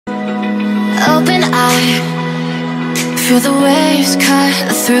Feel the waves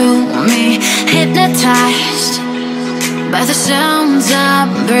cut through me, hypnotized by the sounds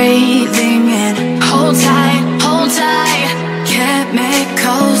I'm breathing in. Hold tight,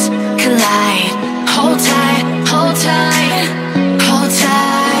 chemicals collide. Hold tight, hold tight, hold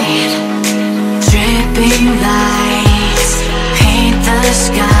tight. Dripping lights paint the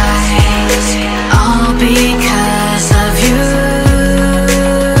skies, all because of you.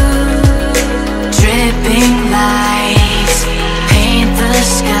 Dripping lights paint the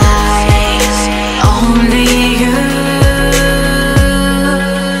skies, only you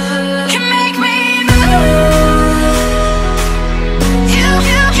can make me move. You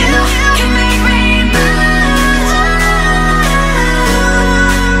can make me move.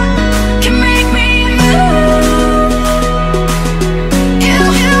 Can make me move. You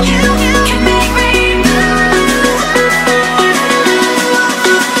can make me move.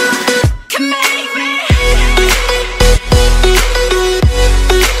 Can make me.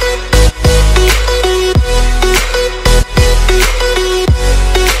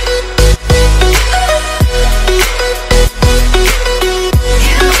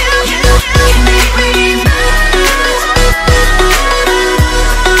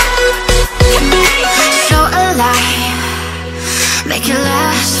 So alive, make it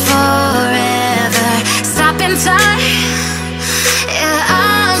last forever. Stop in time, yeah,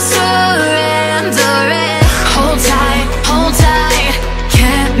 I'm surrendering. Hold tight,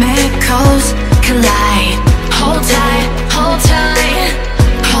 chemicals collide. Hold tight, hold tight,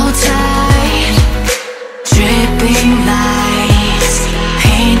 hold tight. Dripping lights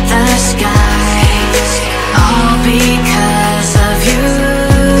paint the skies, all because of you.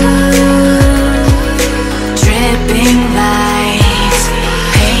 Dripping lights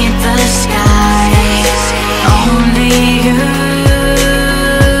paint the skies, only you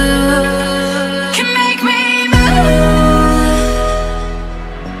can make me move.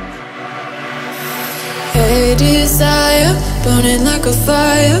 Hey desire, burning like a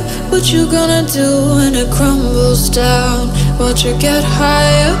fire. What you gonna do when it crumbles down? Watch it get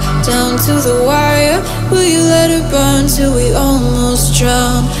higher, down to the wire. Will you let it burn till we almost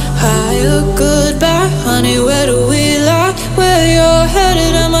drown? Higher, goodbye, honey, where do we lie? Where you're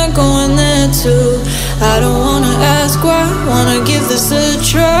headed, am I going there too? I don't wanna ask why, wanna give this a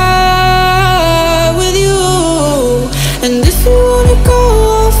try with you. And if you wanna go,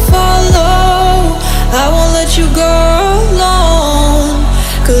 I'll follow. I won't let you go alone,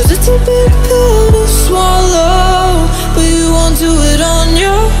 'cause it's a big pill to swallow, but you won't do it on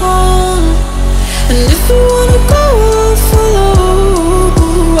your own. And if you wanna go, I'll follow.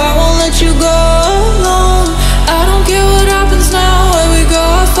 I won't let you go alone. I don't care what happens now, where we go,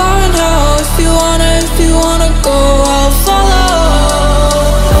 how far and how. If you wanna go, I'll follow.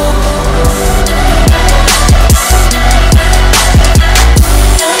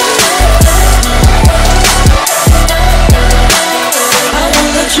 I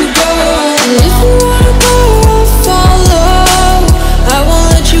won't let you go. And if you wanna go, I'll follow. I won't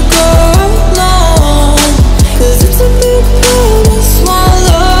let you go alone, 'cause it's a big pill to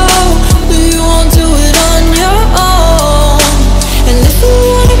swallow, but you won't do it on your own. And if you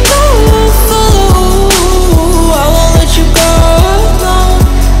wanna go, I'll follow. I won't let you go alone.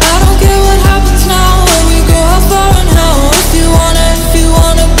 I don't care what happens now, where we go, how far and how. If you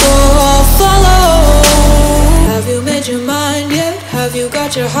wanna go, I'll follow. Have you made your mind yet? Have you got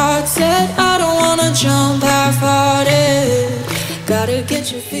your heart set? I don't wanna jump half-hearted. Gotta get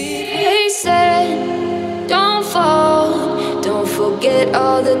your feet. They said, don't fall. Don't forget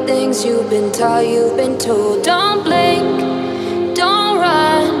all the things you've been taught, you've been told. Don't blink, don't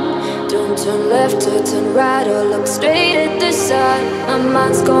run. Don't turn left or turn right or look straight at the sun. My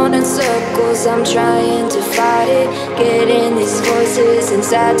mind's going in circles, I'm trying to fight it. Getting these voices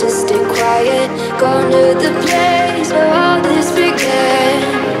inside to stay quiet. Gone to the place where all this began.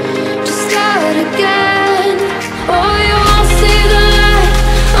 Just start again. Oh, you